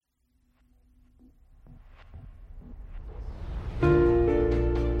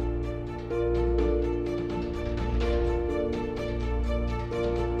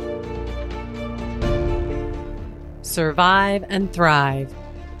Survive and Thrive.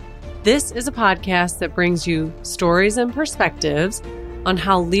 This is a podcast that brings you stories and perspectives on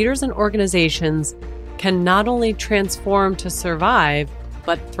how leaders and organizations can not only transform to survive,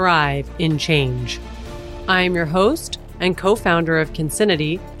 but thrive in change. I am your host and co-founder of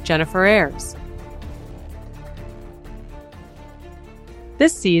Kincinity, Jennifer Ayers.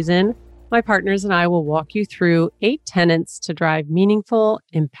 This season, my partners and I will walk you through 8 tenets to drive meaningful,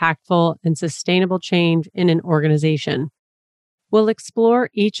 impactful, and sustainable change in an organization. We'll explore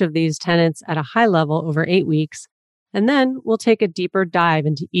each of these tenets at a high level over 8 weeks, and then we'll take a deeper dive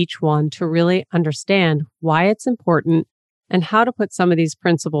into each one to really understand why it's important and how to put some of these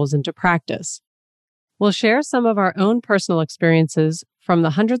principles into practice. We'll share some of our own personal experiences from the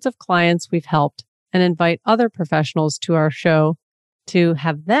hundreds of clients we've helped and invite other professionals to our show to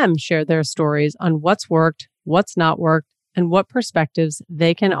have them share their stories on what's worked, what's not worked, and what perspectives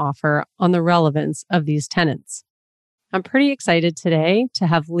they can offer on the relevance of these tenets. I'm pretty excited today to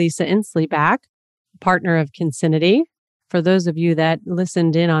have Lisa Inslee back, partner of Kincinity. For those of you that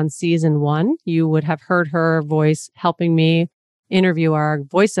listened in on season 1, you would have heard her voice helping me interview our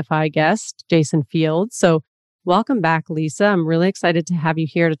Voicify guest, Jason Fields. So welcome back, Lisa. I'm really excited to have you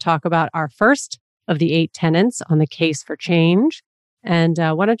here to talk about our first of the 8 tenets on the case for change. And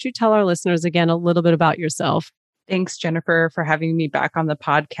why don't you tell our listeners again a little bit about yourself? Thanks, Jennifer, for having me back on the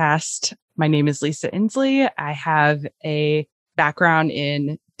podcast. My name is Lisa Inslee. I have a background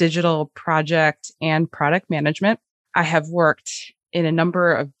in digital project and product management. I have worked in a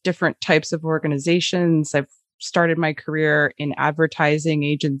number of different types of organizations. I've started my career in advertising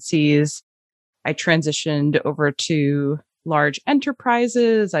agencies. I transitioned over to large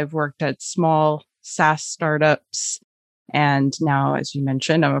enterprises. I've worked at small SaaS startups. And now, as you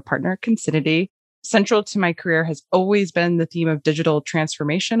mentioned, I'm a partner at Kincinity. Central to my career has always been the theme of digital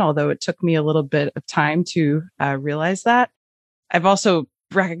transformation, although it took me a little bit of time to realize that. I've also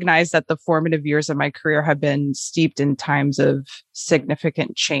recognized that the formative years of my career have been steeped in times of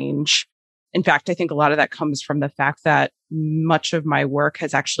significant change. In fact, I think a lot of that comes from the fact that much of my work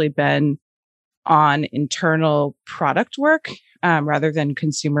has actually been on internal product work rather than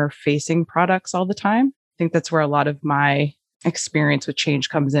consumer-facing products all the time. I think that's where a lot of my experience with change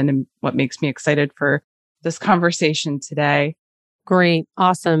comes in and what makes me excited for this conversation today. Great.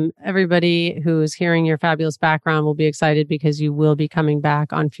 Awesome. Everybody who's hearing your fabulous background will be excited because you will be coming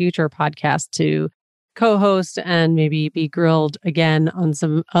back on future podcasts to co-host and maybe be grilled again on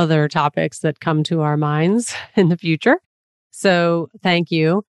some other topics that come to our minds in the future. So thank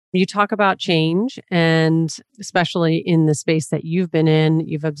you. You talk about change, and especially in the space that you've been in,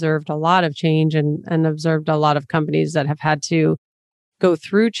 you've observed a lot of change and observed a lot of companies that have had to go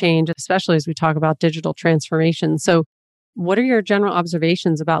through change, especially as we talk about digital transformation. So what are your general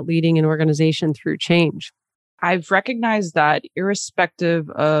observations about leading an organization through change? I've recognized that irrespective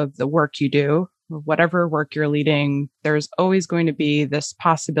of the work you do, whatever work you're leading, there's always going to be this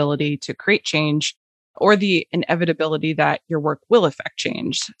possibility to create change or the inevitability that your work will affect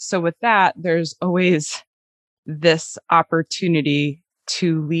change. So with that, there's always this opportunity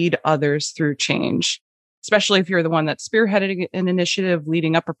to lead others through change, especially if you're the one that's spearheading an initiative,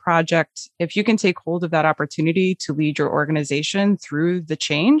 leading up a project. If you can take hold of that opportunity to lead your organization through the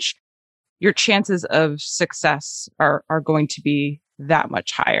change, your chances of success are going to be that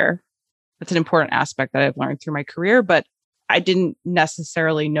much higher. That's an important aspect that I've learned through my career, but I didn't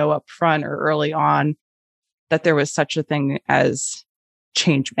necessarily know up front or early on that there was such a thing as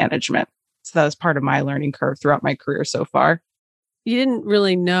change management. So that was part of my learning curve throughout my career so far. You didn't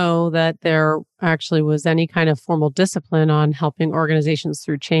really know that there actually was any kind of formal discipline on helping organizations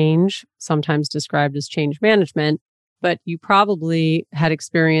through change, sometimes described as change management, but you probably had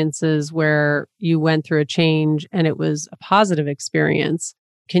experiences where you went through a change and it was a positive experience.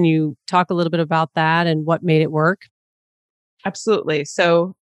 Can you talk a little bit about that and what made it work? Absolutely.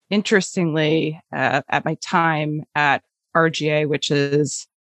 So interestingly, at my time at RGA, which is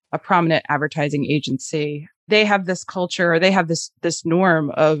a prominent advertising agency, they have this culture, they have this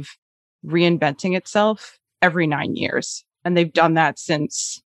norm of reinventing itself every 9 years. And they've done that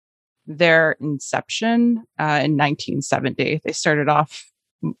since their inception in 1970. They started off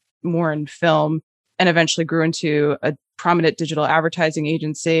more in film and eventually grew into a prominent digital advertising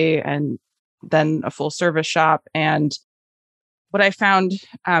agency and then a full service shop. And what I found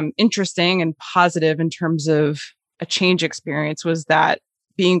interesting and positive in terms of a change experience was that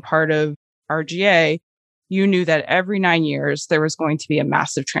being part of RGA, you knew that every 9 years there was going to be a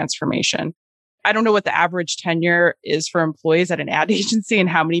massive transformation. I don't know what the average tenure is for employees at an ad agency and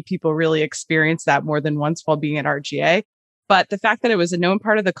how many people really experience that more than once while being at RGA. But the fact that it was a known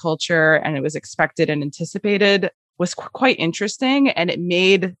part of the culture and it was expected and anticipated was quite interesting. And it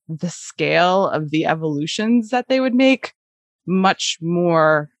made the scale of the evolutions that they would make much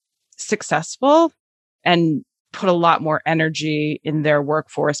more successful and put a lot more energy in their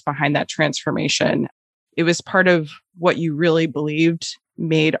workforce behind that transformation. It was part of what you really believed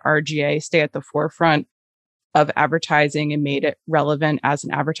made RGA stay at the forefront of advertising and made it relevant as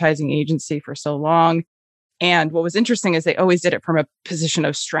an advertising agency for so long. And what was interesting is they always did it from a position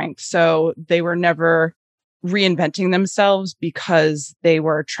of strength. So they were never reinventing themselves because they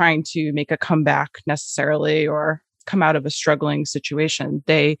were trying to make a comeback necessarily or come out of a struggling situation.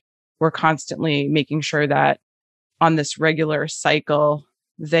 They were constantly making sure that on this regular cycle,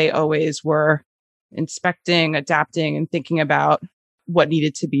 they always were inspecting, adapting, and thinking about what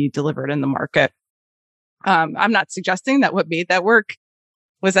needed to be delivered in the market. I'm not suggesting that what made that work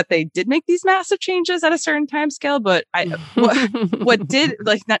was that they did make these massive changes at a certain time scale, but what did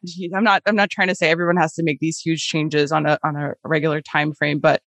I'm not trying to say everyone has to make these huge changes on a regular time frame,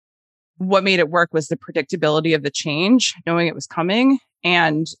 but what made it work was the predictability of the change, knowing it was coming,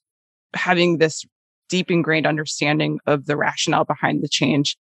 and having this deep ingrained understanding of the rationale behind the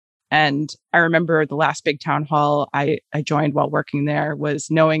change. And I remember the last big town hall I joined while working there was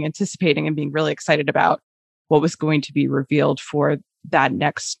knowing, anticipating, and being really excited about what was going to be revealed for that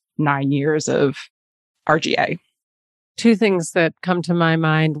next 9 years of RGA. Two things that come to my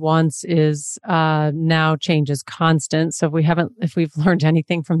mind. Once is now change is constant. So if we've learned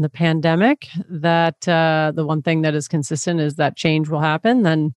anything from the pandemic, that the one thing that is consistent is that change will happen,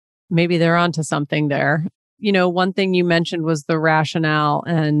 then maybe they're onto something there. One thing you mentioned was the rationale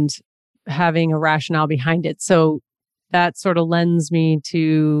and having a rationale behind it. So that sort of lends me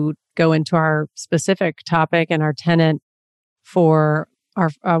to go into our specific topic and our tenet for our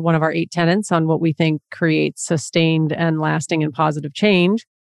one of our 8 tenets on what we think creates sustained and lasting and positive change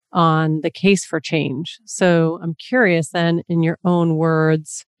on the case for change. So I'm curious then, in your own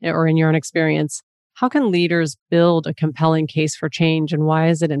words or in your own experience, how can leaders build a compelling case for change, and why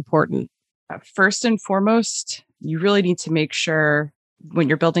is it important? First and foremost, you really need to make sure when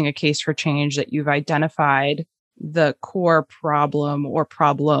you're building a case for change that you've identified the core problem or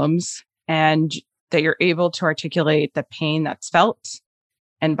problems and that you're able to articulate the pain that's felt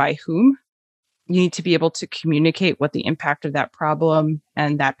and by whom. You need to be able to communicate what the impact of that problem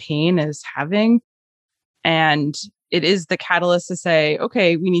and that pain is having. And it is the catalyst to say,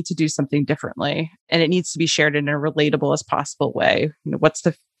 okay, we need to do something differently. And it needs to be shared in a relatable as possible way. What's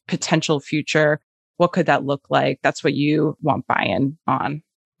the potential future? What could that look like? That's what you want buy-in on.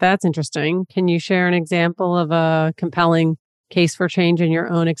 That's interesting. Can you share an example of a compelling case for change in your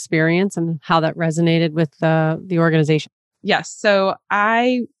own experience and how that resonated with the organization? Yes. So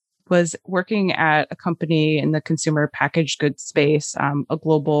I was working at a company in the consumer packaged goods space, a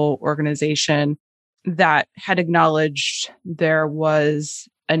global organization that had acknowledged there was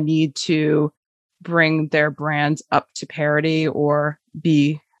a need to bring their brands up to parity or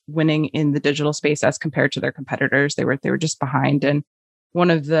be winning in the digital space as compared to their competitors. They were just behind. And one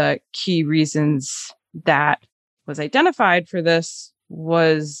of the key reasons that was identified for this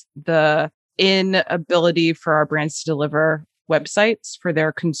was the inability for our brands to deliver websites for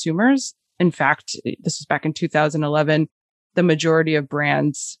their consumers. In fact, this was back in 2011. The majority of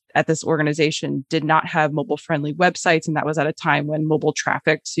brands at this organization did not have mobile-friendly websites, and that was at a time when mobile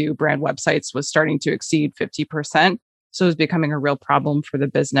traffic to brand websites was starting to exceed 50%. So it was becoming a real problem for the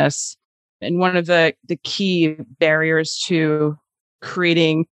business. And one of the key barriers to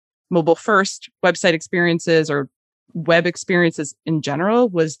creating mobile-first website experiences or web experiences in general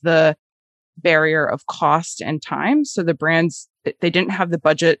was the barrier of cost and time. So the brands, they didn't have the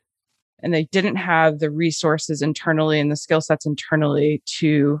budget and they didn't have the resources internally and the skill sets internally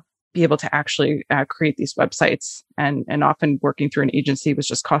to be able to actually create these websites. And often working through an agency was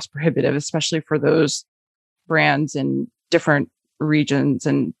just cost prohibitive, especially for those brands in different regions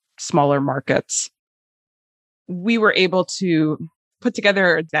and smaller markets. We were able to put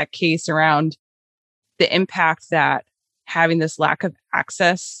together that case around the impact that having this lack of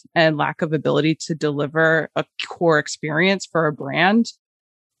access and lack of ability to deliver a core experience for a brand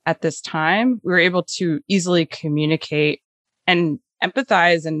at this time, we were able to easily communicate and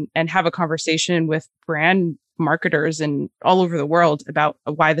empathize and have a conversation with brand marketers and all over the world about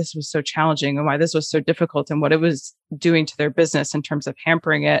why this was so challenging and why this was so difficult and what it was doing to their business in terms of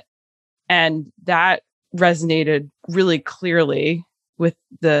hampering it. And that resonated really clearly with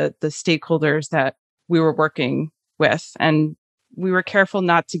the stakeholders that we were working with. And we were careful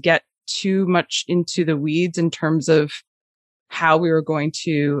not to get too much into the weeds in terms of how we were going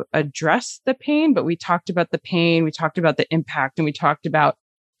to address the pain, but we talked about the pain, we talked about the impact, and we talked about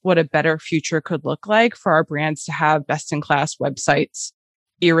what a better future could look like for our brands to have best-in-class websites,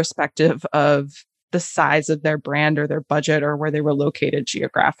 irrespective of the size of their brand or their budget or where they were located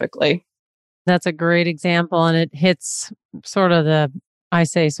geographically. That's a great example. And it hits sort of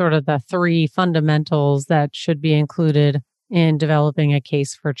the three fundamentals that should be included in developing a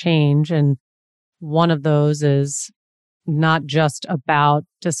case for change. And one of those is not just about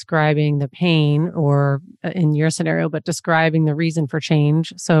describing the pain or in your scenario, but describing the reason for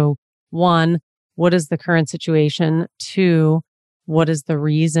change. So one, what is the current situation? Two, what is the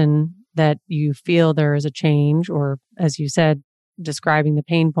reason that you feel there is a change? Or as you said, describing the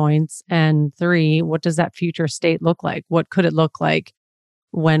pain points. And three, what does that future state look like? What could it look like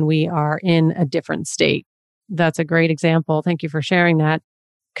when we are in a different state? That's a great example. Thank you for sharing that.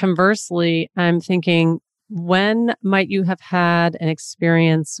 Conversely, I'm thinking, when might you have had an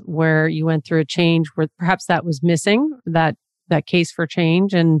experience where you went through a change where perhaps that was missing, that case for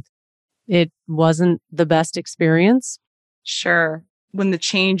change, and it wasn't the best experience? Sure. When the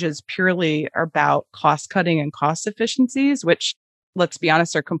change is purely about cost cutting and cost efficiencies, which, let's be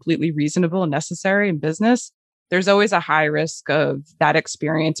honest, are completely reasonable and necessary in business, there's always a high risk of that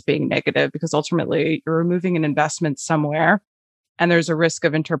experience being negative because ultimately you're removing an investment somewhere. And there's a risk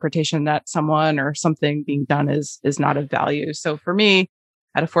of interpretation that someone or something being done is not of value. So for me,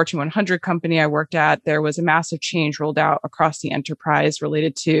 at a Fortune 100 company I worked at, there was a massive change rolled out across the enterprise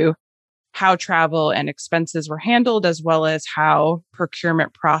related to how travel and expenses were handled, as well as how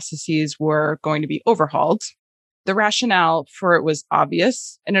procurement processes were going to be overhauled. The rationale for it was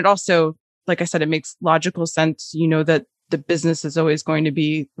obvious. And it also, like I said, it makes logical sense. You know that the business is always going to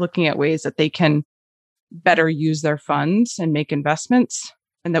be looking at ways that they can better use their funds and make investments,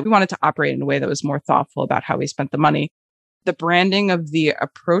 and that we wanted to operate in a way that was more thoughtful about how we spent the money. The branding of the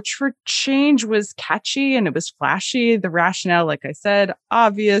approach for change was catchy and it was flashy. The rationale, like I said,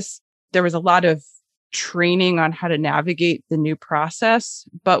 obvious. There was a lot of training on how to navigate the new process.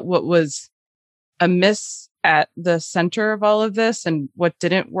 But what was amiss at the center of all of this and what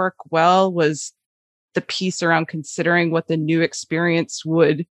didn't work well was the piece around considering what the new experience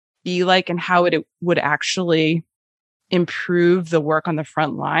would be like and how it would actually improve the work on the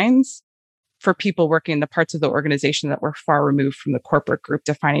front lines for people working in the parts of the organization that were far removed from the corporate group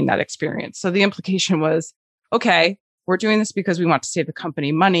defining that experience. So the implication was, okay, we're doing this because we want to save the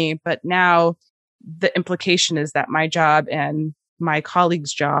company money, but now the implication is that my job and my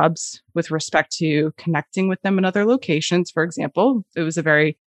colleagues' jobs with respect to connecting with them in other locations, for example, it was a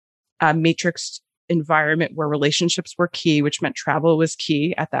very matrixed environment where relationships were key, which meant travel was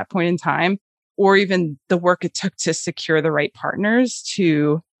key at that point in time, or even the work it took to secure the right partners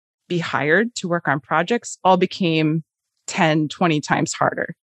to be hired to work on projects all became 10, 20 times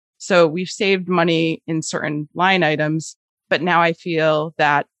harder. So we've saved money in certain line items, but now I feel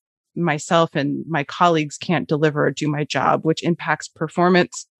that myself and my colleagues can't deliver or do my job, which impacts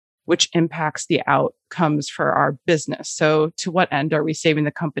performance, which impacts the outcomes for our business. So to what end are we saving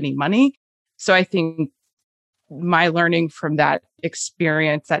the company money? So I think my learning from that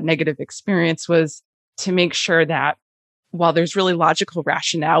experience, that negative experience, was to make sure that while there's really logical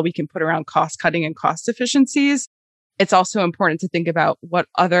rationale we can put around cost cutting and cost efficiencies, it's also important to think about what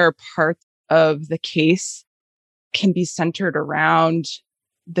other parts of the case can be centered around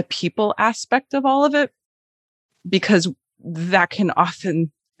the people aspect of all of it, because that can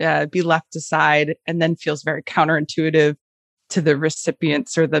often be left aside and then feels very counterintuitive to the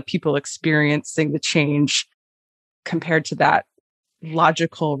recipients or the people experiencing the change compared to that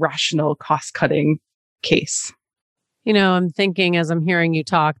logical, rational, cost-cutting case. You know, I'm thinking as I'm hearing you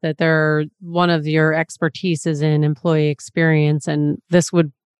talk that one of your expertise is in employee experience, and this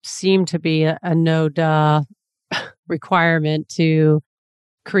would seem to be a no-duh requirement to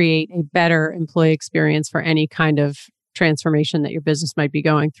create a better employee experience for any kind of transformation that your business might be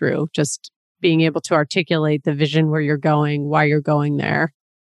going through. Just being able to articulate the vision, where you're going, why you're going there.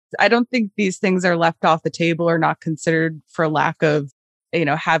 I don't think these things are left off the table or not considered for lack of,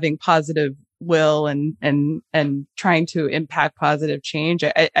 having positive will and trying to impact positive change.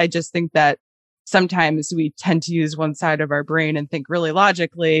 I just think that sometimes we tend to use one side of our brain and think really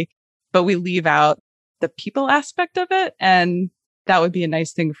logically, but we leave out the people aspect of it. And that would be a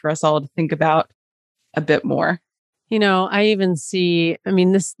nice thing for us all to think about a bit more. I even see,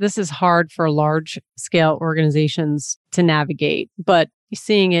 this is hard for large scale organizations to navigate, but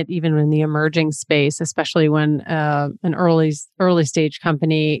seeing it even in the emerging space, especially when an early stage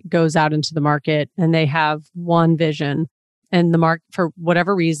company goes out into the market and they have one vision, and the market, for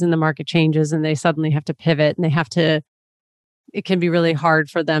whatever reason, the market changes and they suddenly have to pivot, and it can be really hard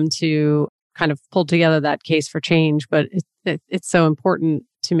for them to kind of pull together that case for change. But it's so important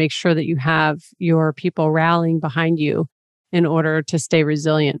to make sure that you have your people rallying behind you in order to stay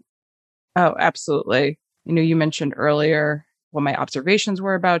resilient? Oh, absolutely. You mentioned earlier what my observations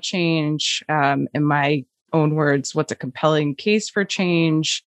were about change. In my own words, what's a compelling case for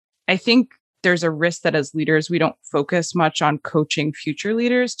change? I think there's a risk that as leaders, we don't focus much on coaching future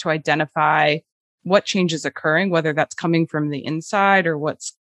leaders to identify what change is occurring, whether that's coming from the inside or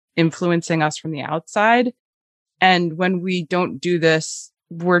what's influencing us from the outside. And when we don't do this,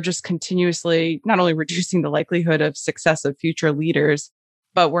 we're just continuously not only reducing the likelihood of success of future leaders,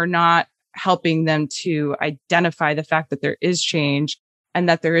 but we're not helping them to identify the fact that there is change and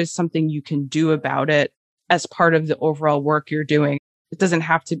that there is something you can do about it as part of the overall work you're doing. It doesn't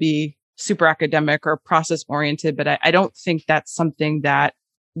have to be super academic or process oriented, but I don't think that's something that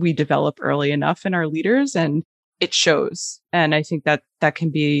we develop early enough in our leaders, and it shows. And I think that that can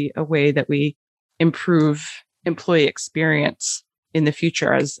be a way that we improve employee experience in the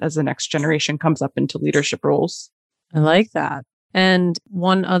future as the next generation comes up into leadership roles. I like that. And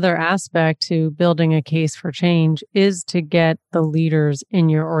one other aspect to building a case for change is to get the leaders in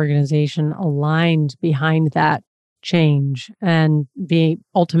your organization aligned behind that change and be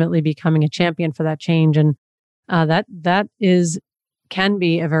ultimately becoming a champion for that change. And that can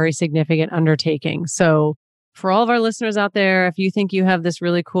be a very significant undertaking. So for all of our listeners out there, if you think you have this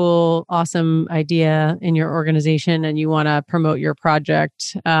really cool, awesome idea in your organization and you want to promote your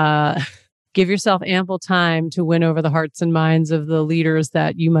project, give yourself ample time to win over the hearts and minds of the leaders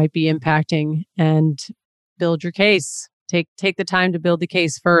that you might be impacting and build your case. Take the time to build the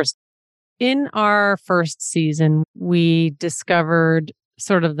case first. In our first season, we discovered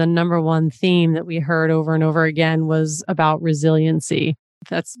sort of the number one theme that we heard over and over again was about resiliency.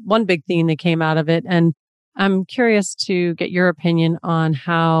 That's one big theme that came out of it. And I'm curious to get your opinion on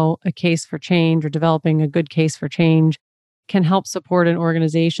how a case for change or developing a good case for change can help support an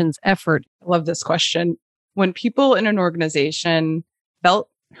organization's effort. I love this question. When people in an organization felt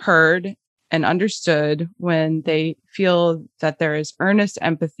heard and understood, when they feel that there is earnest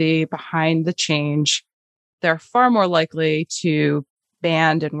empathy behind the change, they're far more likely to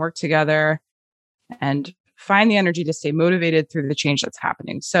band and work together and find the energy to stay motivated through the change that's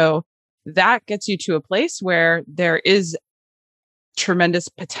happening. So that gets you to a place where there is tremendous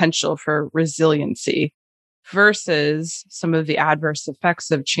potential for resiliency versus some of the adverse effects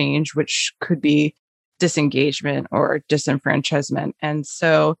of change, which could be disengagement or disenfranchisement. And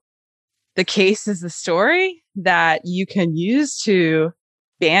so the case is the story that you can use to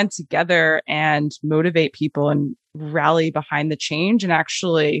band together and motivate people and rally behind the change and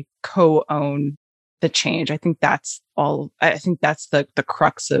actually co-own the change. I think that's the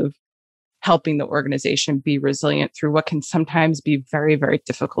crux of helping the organization be resilient through what can sometimes be very, very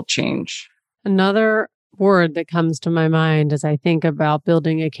difficult change. Another word that comes to my mind as I think about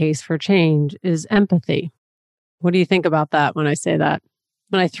building a case for change is empathy. What do you think about that when I say that?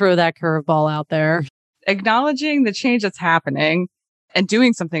 When I throw that curveball out there? Acknowledging the change that's happening and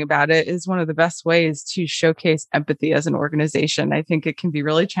doing something about it is one of the best ways to showcase empathy as an organization. I think it can be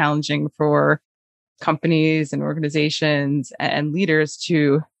really challenging for companies and organizations and leaders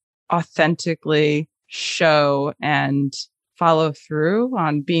to authentically show and follow through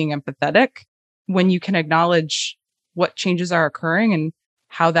on being empathetic when you can acknowledge what changes are occurring and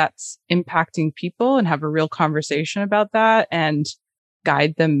how that's impacting people and have a real conversation about that and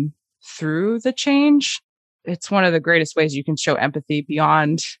guide them through the change. It's one of the greatest ways you can show empathy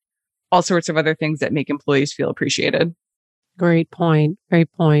beyond all sorts of other things that make employees feel appreciated. Great point.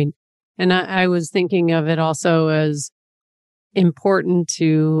 Great point. And I was thinking of it also as important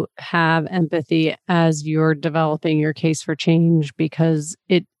to have empathy as you're developing your case for change, because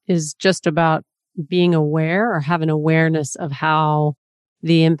it is just about being aware or have an awareness of how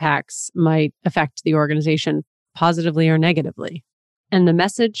the impacts might affect the organization positively or negatively. And the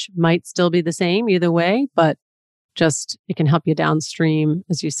message might still be the same either way, but just it can help you downstream,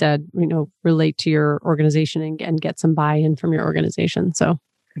 as you said, relate to your organization and get some buy-in from your organization. So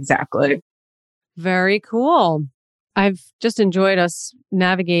exactly. Very cool. I've just enjoyed us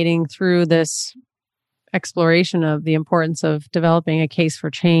navigating through this exploration of the importance of developing a case for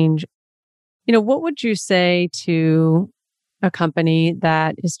change. What would you say to a company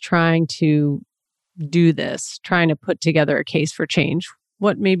that is trying to do this, trying to put together a case for change?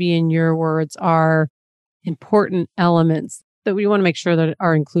 What maybe in your words are important elements that we want to make sure that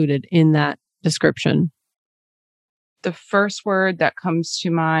are included in that description? The first word that comes to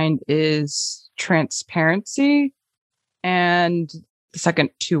mind is transparency. And the second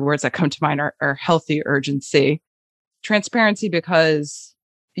two words that come to mind are healthy urgency. Transparency, because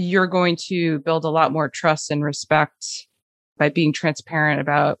you're going to build a lot more trust and respect by being transparent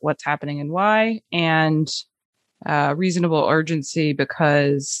about what's happening and why, and reasonable urgency,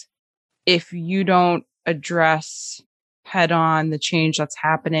 because if you don't address head on the change that's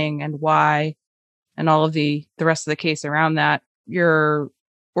happening and why, and all of the rest of the case around that, your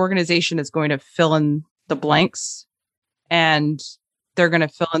organization is going to fill in the blanks, and they're going to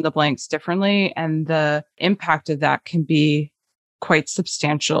fill in the blanks differently. And the impact of that can be quite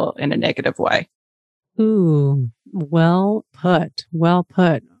substantial in a negative way. Ooh, well put. Well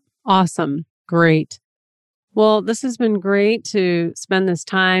put. Awesome. Great. Well, this has been great to spend this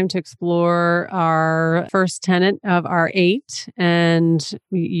time to explore our first tenet of our 8. And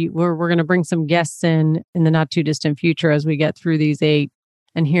we're going to bring some guests in the not too distant future as we get through these 8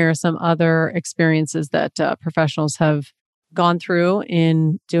 and hear some other experiences that professionals have gone through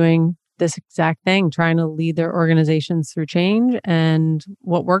in doing this exact thing, trying to lead their organizations through change and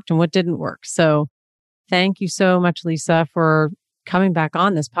what worked and what didn't work. So thank you so much, Lisa, for coming back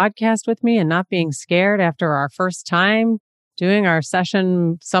on this podcast with me and not being scared after our first time doing our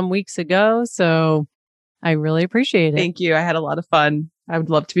session some weeks ago. So I really appreciate it. Thank you. I had a lot of fun. I would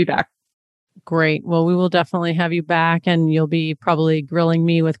love to be back. Great. Well, we will definitely have you back, and you'll be probably grilling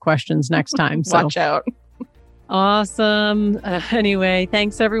me with questions next time. So watch out. Awesome. Anyway,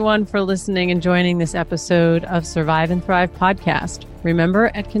 thanks everyone for listening and joining this episode of Survive and Thrive podcast. Remember,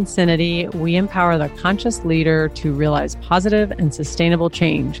 at Concinity, we empower the conscious leader to realize positive and sustainable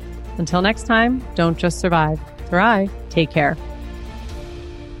change. Until next time, don't just survive, thrive. Take care.